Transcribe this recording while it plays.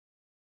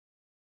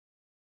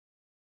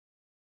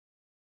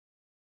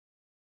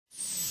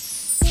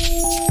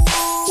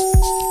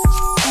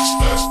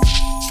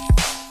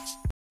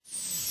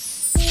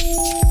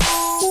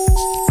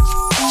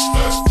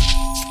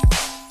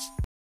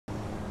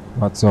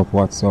What's up?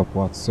 What's up?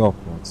 What's up?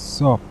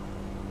 What's up?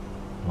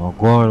 Oh,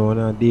 go on,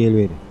 wanna deal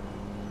with it.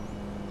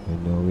 You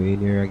know, we in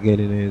here again,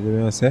 you know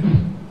what I say?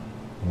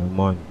 Yeah,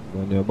 man.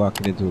 When you're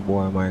back into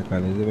boy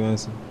Michael, you know what I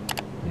say?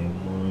 Yeah,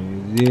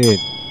 man, is it?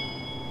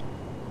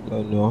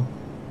 Don't know.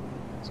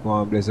 Just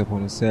go and bless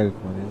upon yourself,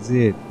 man, is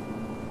it? I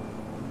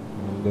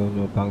don't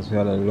know, thanks for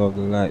all the love,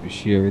 the like, the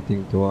share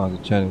everything towards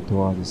the channel,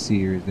 towards the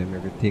series, them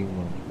everything,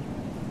 man.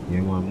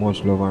 Yeah, man,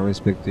 much love and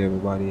respect to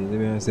everybody, you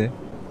know what I say?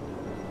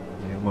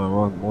 Yeah,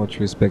 man, much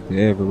respect to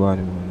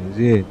everybody, man, is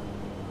it?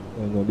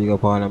 I know, big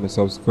up all of my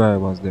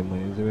subscribers, them,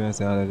 man. You see me, I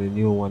say all of the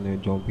new one, they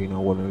jump in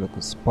and want to look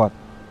a spot.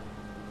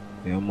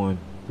 Yeah, man,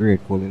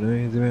 grateful, you know,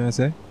 you see me, I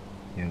say?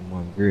 Yeah,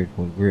 man,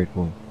 grateful,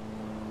 grateful.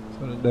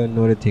 So, I don't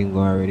know the thing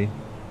already.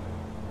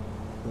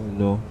 Don't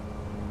know.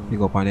 Pick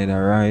up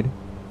another ride,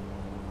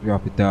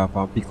 drop it off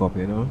and pick up,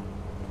 you know?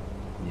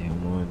 Yeah,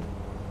 man.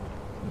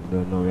 I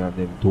don't know, we have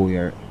them two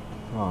here.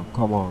 Oh,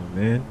 come on,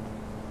 man.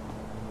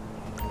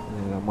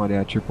 Yeah, that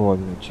mother trip out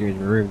and change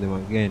my rim them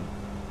again.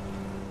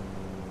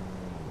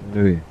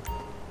 Anyway,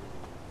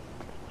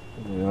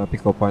 I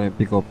pick up and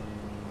pick up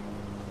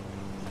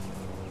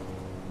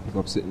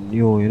something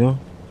new, you know.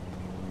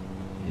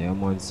 Yeah,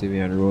 man, see me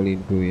and roll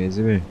into it, you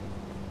see me.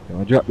 So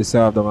I drop this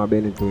off down a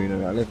Benny too, you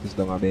know. I left this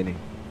down a Benny.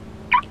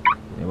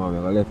 Yeah, man,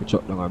 I left the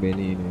truck down a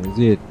Benny, you know. You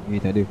see it?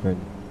 Meet a different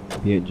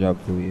paint job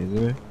too, you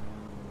see me.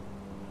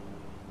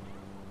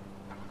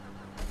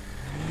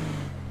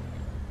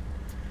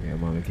 Yeah,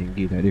 man, we can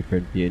get a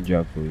different paint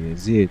job too, you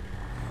see it.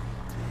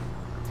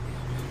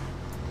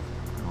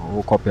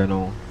 Hook up here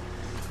now.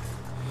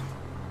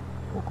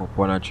 Hook up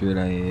on a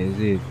trailer here, you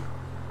see it?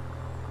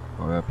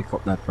 Or pick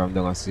up that from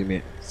down and see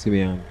me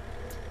and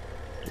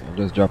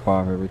just drop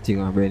off everything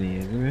on Benny,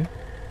 you see me?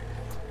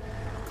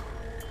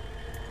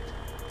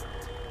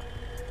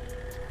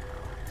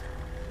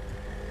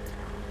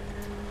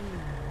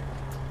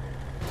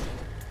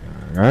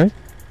 Alright.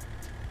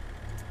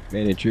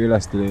 Benny trailer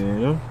still in, you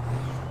know?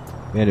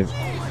 Benny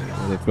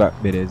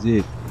flatbed, you see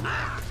it?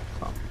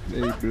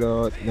 Big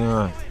blood,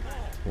 nah.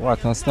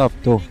 Water stop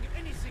too.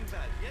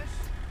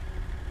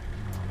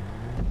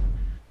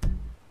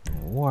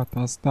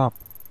 Water stop.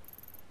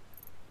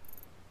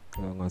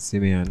 I'm gonna see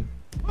me and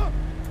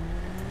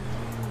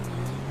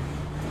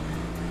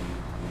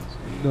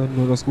don't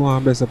know, just go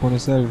and bless upon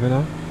yourself, you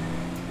know.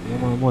 Yeah,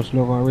 man, much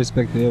love and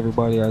respect to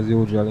everybody as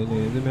usual, you know.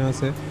 You see me I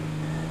say?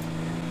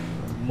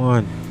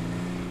 Man.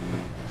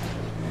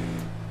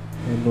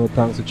 And no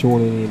thanks for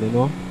tuning in, you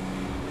know.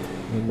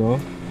 You know,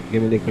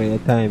 give me a little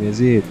time, you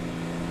see it?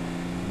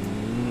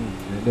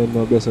 I don't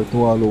know, bless up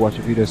to all who watch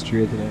the video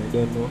straight, you know. I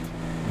don't know.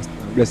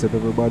 Bless up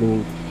everybody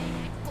who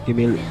give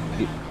a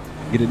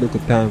little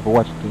time for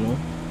watching, you know.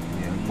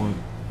 Yeah, man.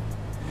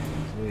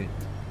 See it.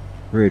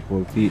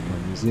 Grateful feet,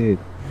 man, you see it?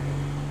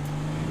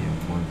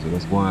 Yeah, man. So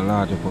just go and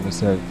large up on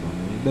yourself,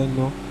 man. You don't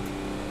know.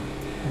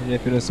 And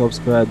if you don't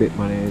subscribe it,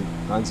 man,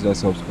 consider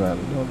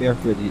subscribing. Don't be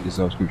afraid to hit the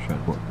subscription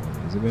button,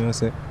 man. You see what I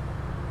say? Yeah,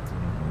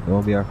 man.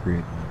 Don't be afraid,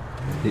 man.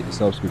 Hit the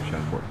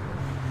subscription button.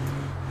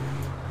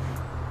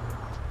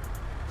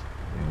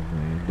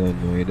 You don't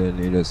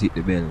know, you just hit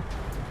the bell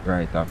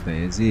right after,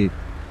 you see it?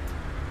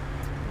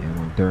 Yeah,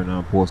 man, turn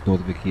on post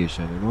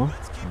notification, you know?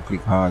 And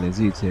click all, you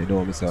see it? Say,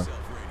 don't miss a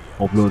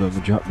upload them,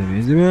 drop them,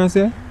 you see what I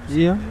say?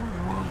 Yeah,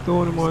 I'm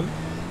telling you, man.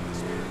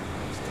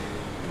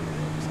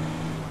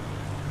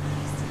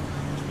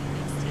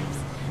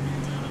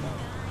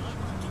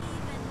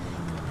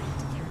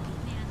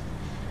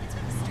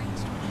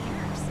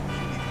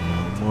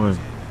 Yeah, man.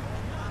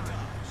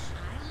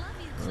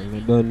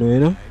 You don't know, you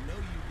know?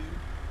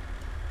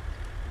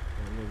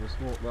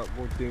 Smoke that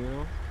good thing, you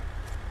know.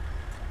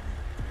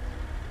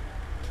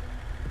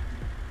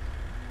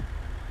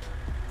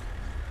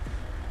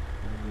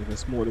 You need to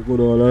smoke the good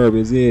old herb,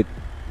 is it?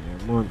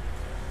 Yeah, man.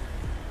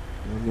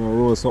 You know,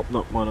 roll something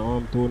up, man.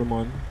 I'm telling you,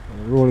 man.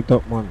 Roll it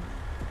up, man.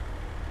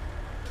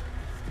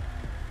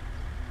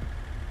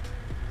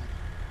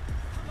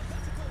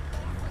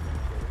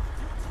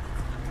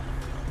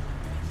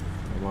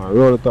 Yeah, man,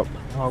 roll it up.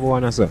 Oh, go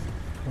on, sir.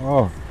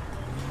 Oh.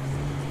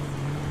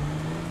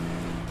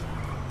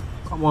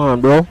 Come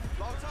on, bro.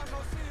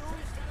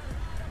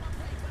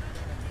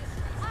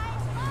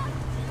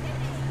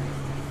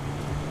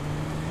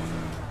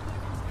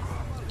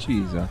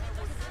 Jesus.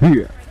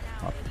 Here.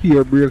 Up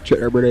here, brake check.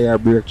 Everybody here,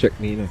 brake check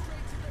me, you know.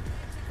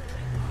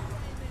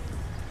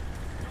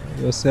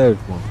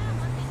 Yourself, man.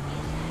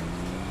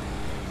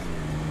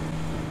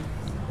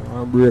 Go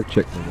on, brake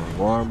check me, man.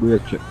 Go on,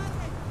 brake check me.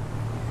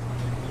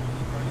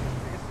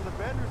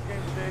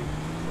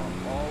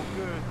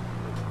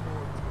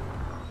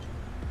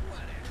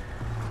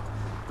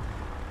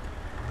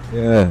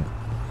 Yeah.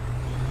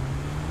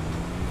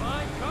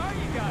 Fine car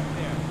you got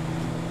there.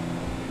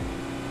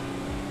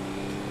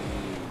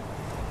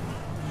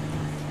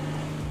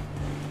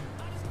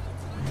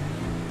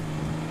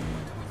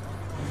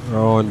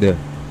 Around there.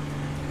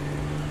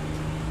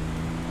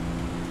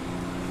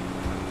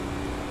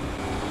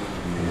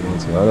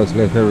 So I just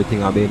left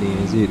everything I've been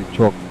in, you see the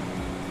truck.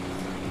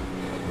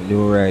 The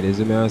new ride, is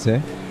it me I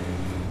say?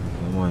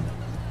 Yeah, man.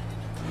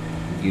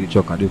 Give the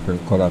truck a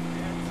different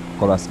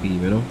color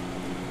scheme, you know.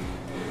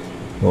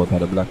 Out of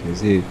the black, you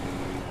see it.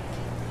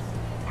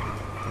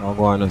 I'll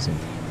go on and say.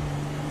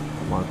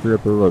 Come on, free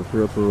up the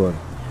road.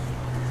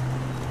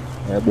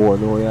 Hey boy,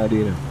 know what you're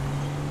doing.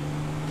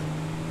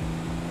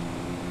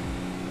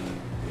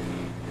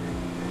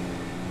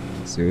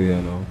 See you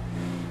here now.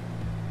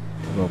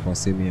 Hold up and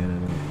see me here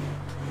now.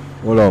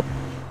 Hold up.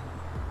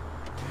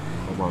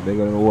 Come on, they're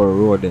gonna go the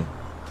road there.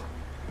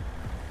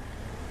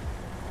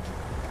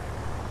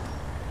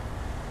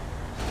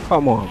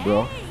 Come on,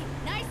 bro. Hey,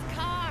 nice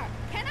car.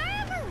 Can I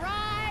have a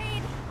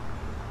ride?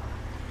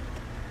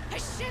 I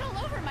shit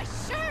all over my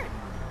shirt.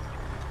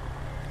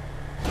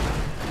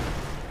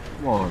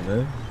 Come on,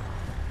 man.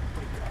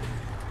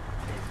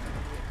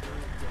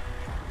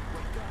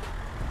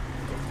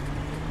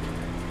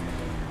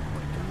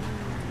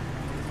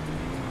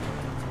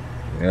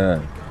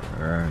 Yeah,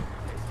 alright.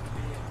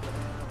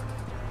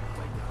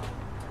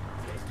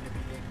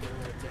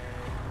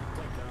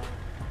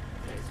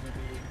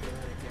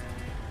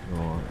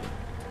 No.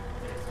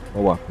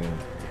 Oh, what, man?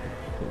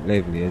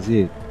 Lively, is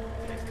it?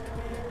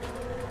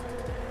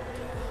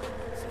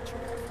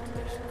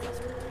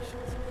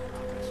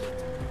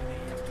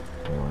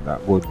 Oh,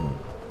 that good, man.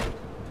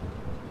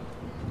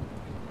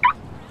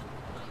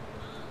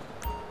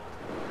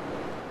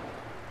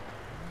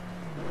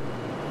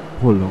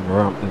 Pull on the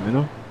ramp, them, you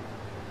know?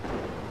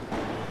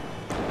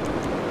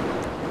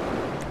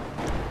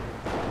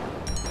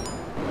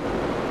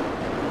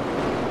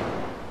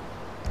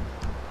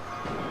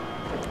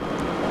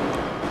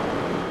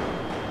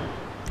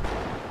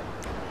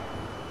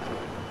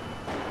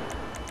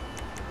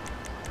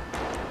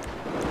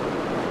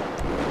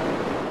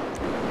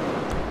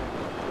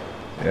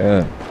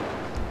 Yeah.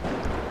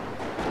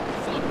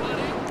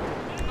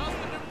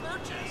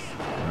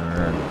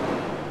 Alright.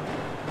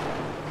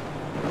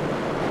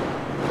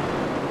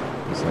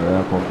 So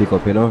I come pick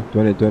up, you know,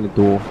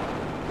 2022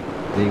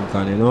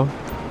 Lincoln, you know.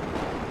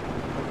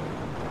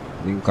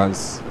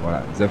 Lincoln's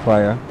what,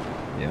 Zephyr.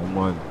 Yeah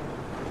man.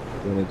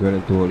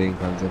 2022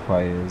 Lincoln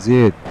Zephyr. Is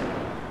it?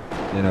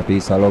 Then a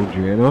piece of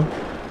luxury, you know.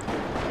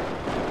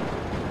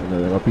 And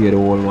then I pay the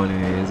whole money,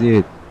 is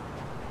it?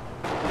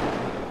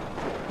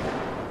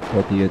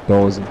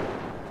 38,000.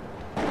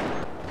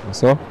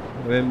 What's up?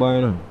 Remember,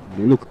 you know?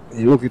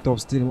 You look it up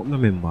still, but not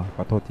remember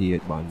for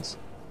 38 bands.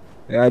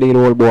 Yeah, I did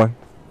old boy.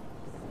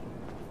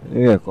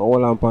 Yeah, come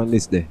hold on upon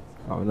this day.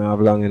 I don't have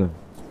long, you know.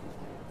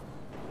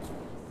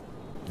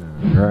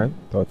 Alright,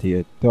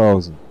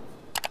 38,000.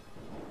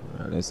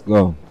 Alright, let's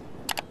go.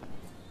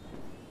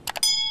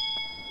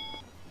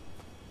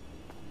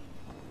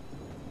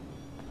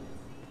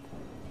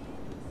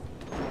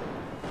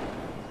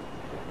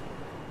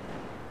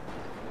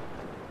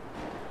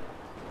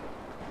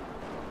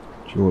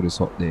 Throw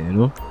this up there, you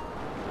know.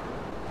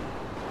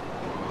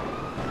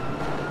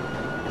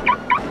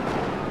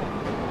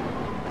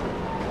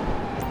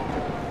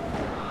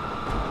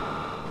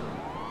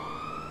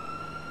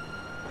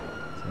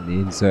 So the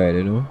inside,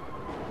 you know.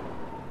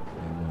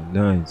 Yeah, man,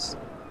 nice.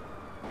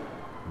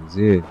 That's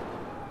it.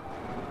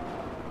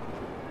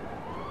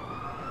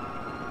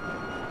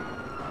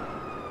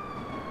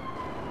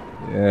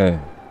 Yeah.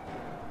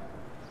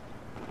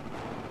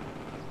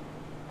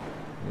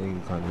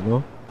 Lincoln, you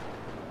know.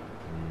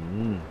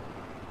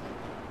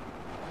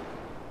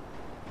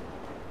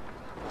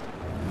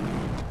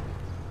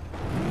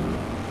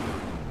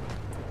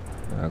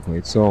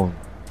 Great song.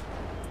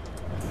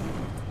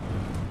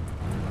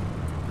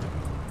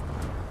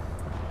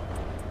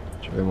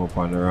 Throw him up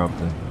on the ramp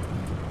then.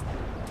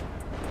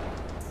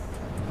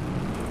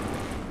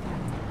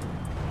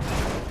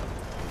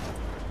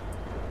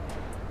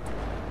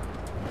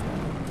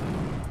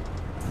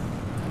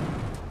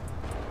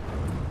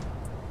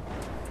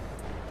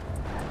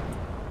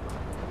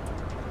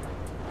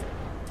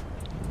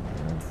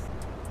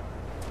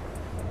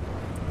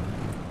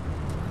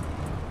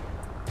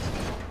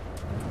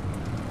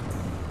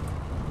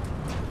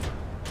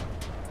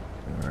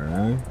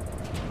 Alright.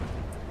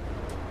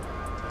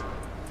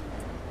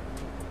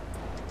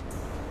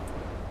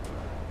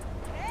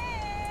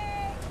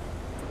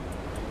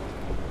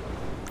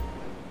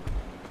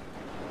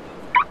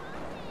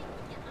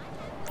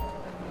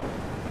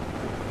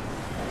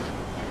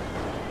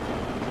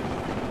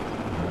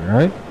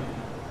 Alright.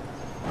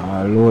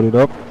 I'll load it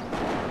up.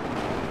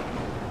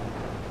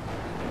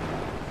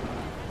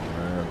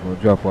 Alright, go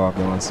drop off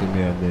the one see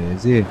me and there,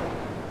 is it?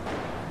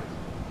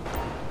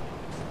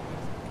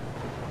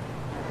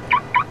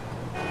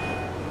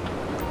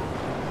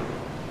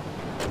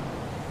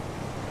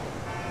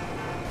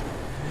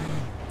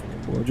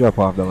 Go drop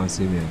off the one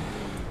see me.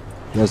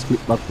 Just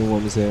click back to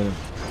what we say.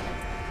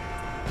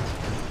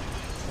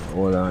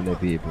 Hold on there,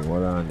 people,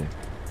 hold on there.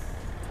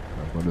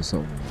 I'm gonna do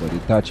something. So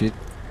detach it.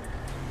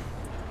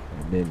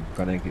 And then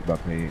connect it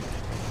back here.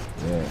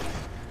 Yeah.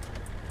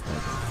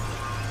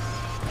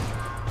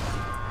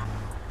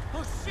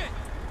 Oh shit!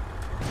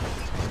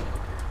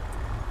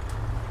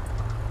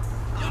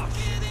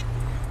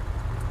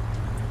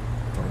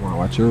 Come on,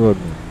 watch your road,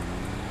 man.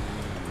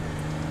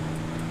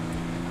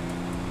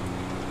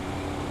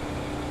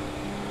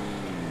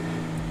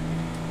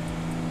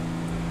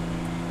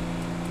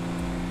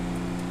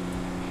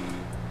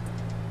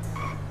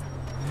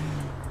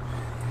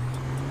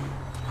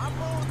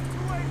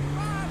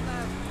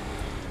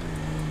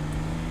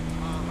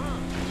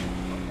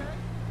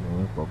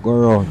 But go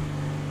around.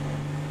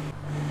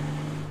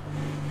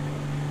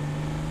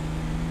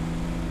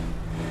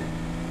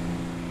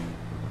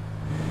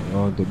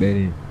 Down to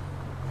Benny.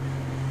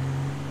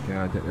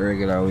 Can't take the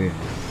regular way.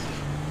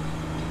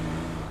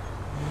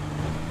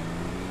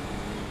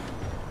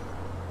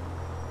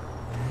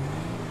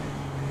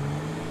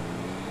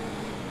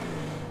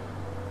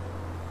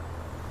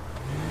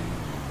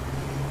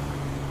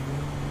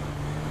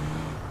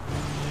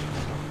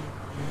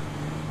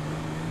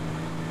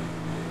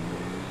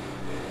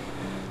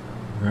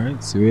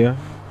 Alright, so yeah.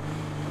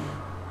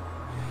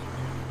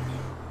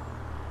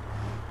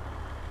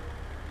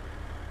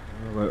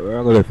 Where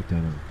I go left it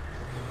now?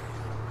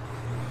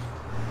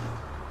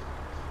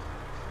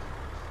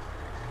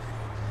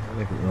 I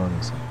left it wrong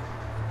this time.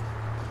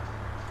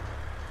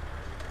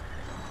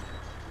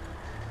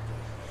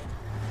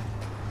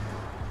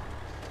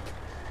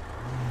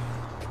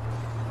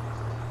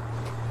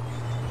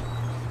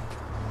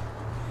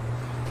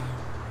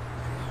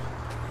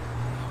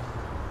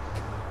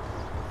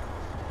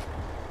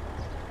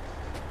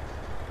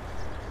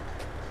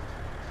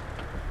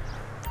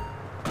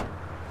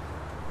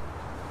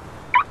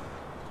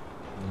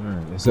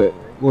 So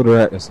go to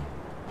right listen.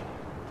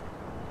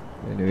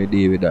 Anyway,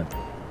 deal with that.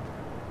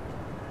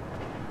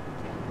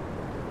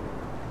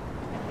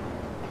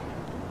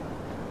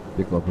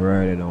 Pick up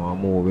right and now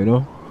and move, you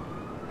know.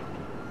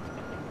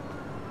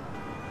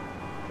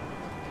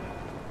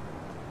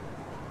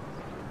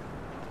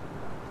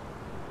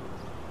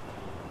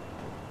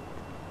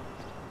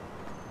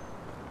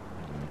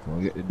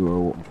 I'll get the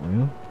door open for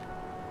you.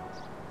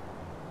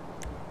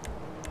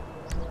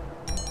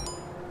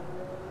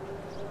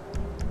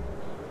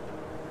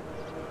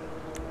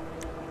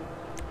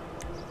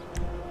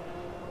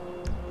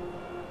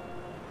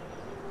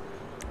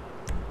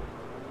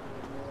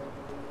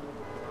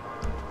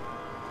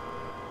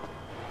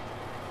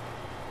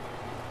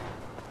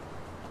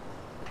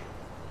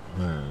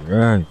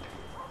 Alright.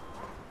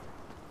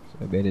 So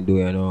I better do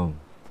it now.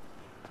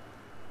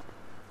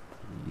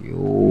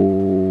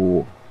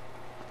 Yo.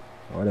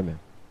 What a man.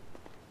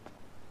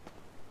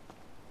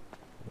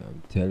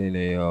 I'm telling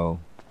you, yo.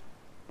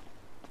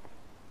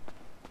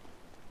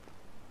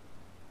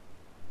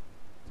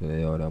 Tell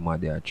you how that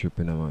mad they are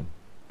tripping, man.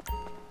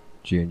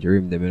 Change the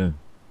rim them, you know.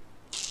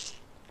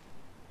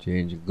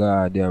 Change the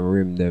goddamn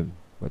rim them.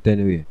 But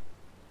anyway,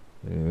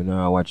 you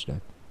know I watch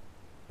that.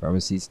 Probably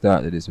see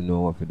start of this, we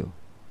know what to do.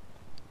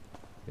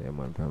 Yeah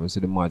man, probably see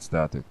the mod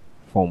start to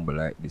fumble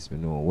like this, we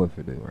know what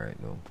to do right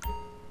now.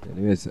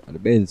 Anyways, the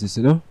Benz,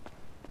 you know?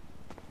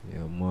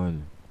 Yeah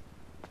man.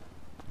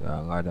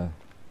 Dog, other.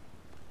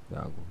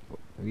 Dog,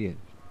 wait.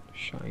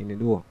 Shine the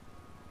door.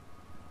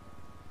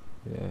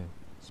 Yeah.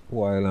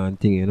 Spoil and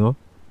thing, you know?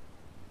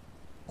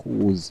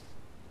 Coos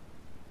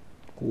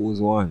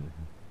one.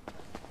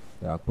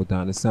 Dog, put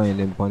on the sign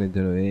them on it to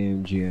the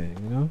AMG,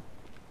 you know?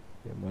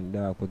 Yeah man,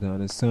 dog, put on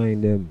the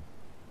sign them.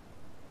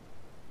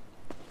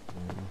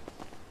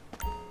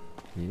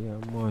 Yeah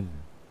man.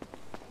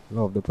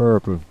 Love the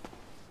purple.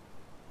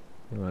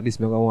 Yeah, man, this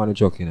make I want to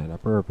chuck in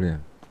that purple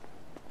here.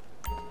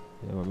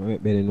 Yeah man,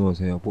 make Benny know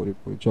so put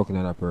the chuck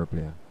in that purple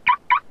here.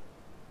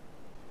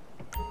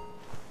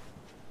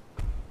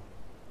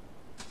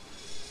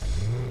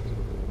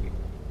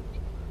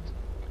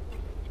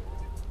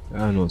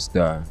 I know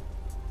star.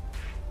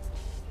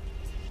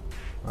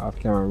 Half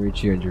camera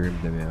rechange rim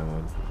them here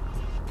man.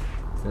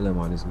 Tell them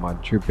man, this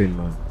mad tripping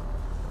man.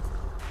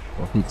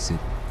 Go fix it.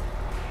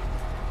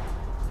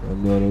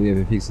 Don't know the way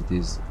to fix it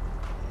is.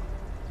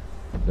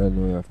 Don't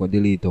know if I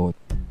delete out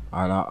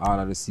all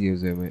of the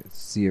saves where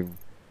save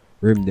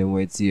rim them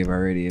where it save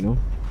already, you know.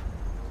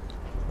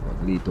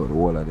 I delete out the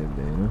whole of them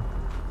there, you know.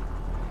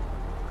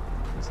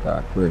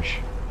 Start fresh.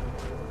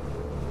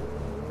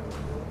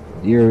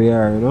 Here we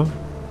are, you know.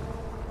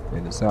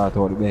 Then you sort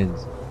out the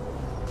Benz.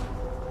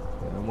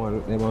 Yeah man,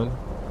 look there man.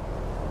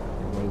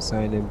 You want to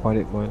sign them on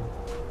it man.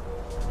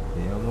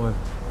 Yeah man.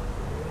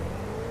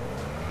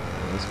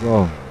 Let's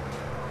go.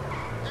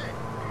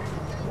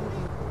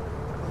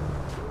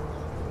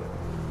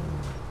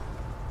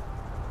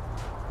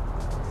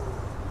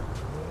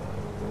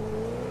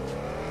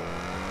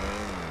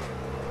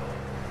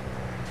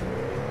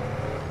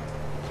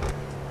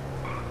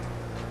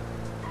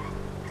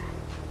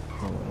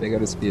 They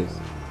got the space.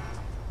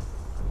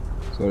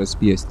 So the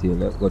space still,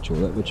 let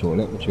me show.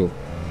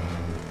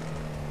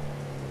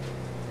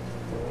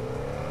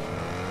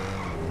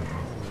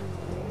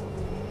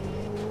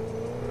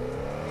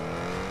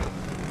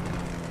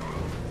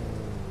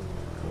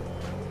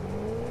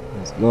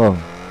 Let's go.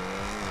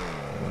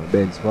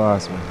 Ben's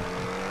fast man.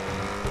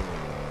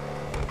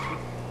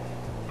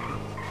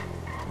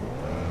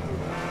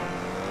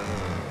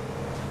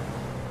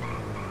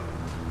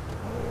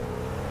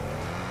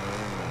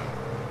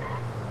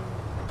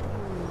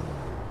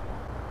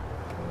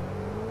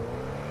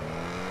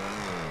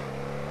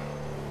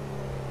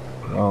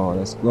 Oh,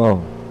 let's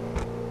go.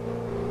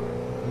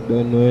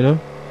 Don't know, you know?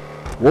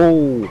 Whoa!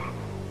 You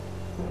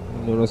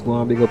know, let's go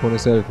and big up on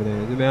yourself, you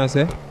know? You know what I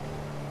say?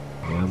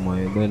 Yeah, man,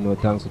 you don't know,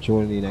 thanks for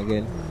tuning in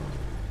again.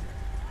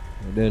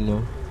 I don't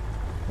know.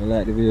 If you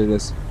like the video,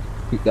 just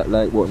click that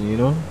like button, you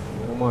know?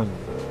 Come on.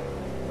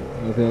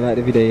 If you like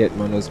the video yet,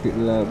 man, just click the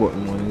like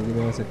button, man. You give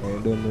me a second, you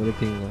don't know the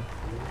thing, man.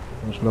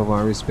 Much love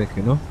and respect,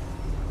 you know?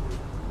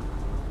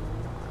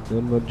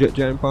 Don't know,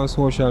 join on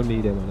social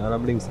media, man. All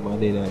them links to my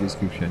in the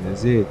description.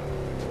 That's it.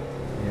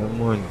 Yeah,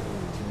 man.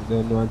 You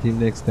don't know until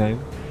next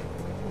time.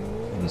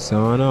 Peace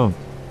on out.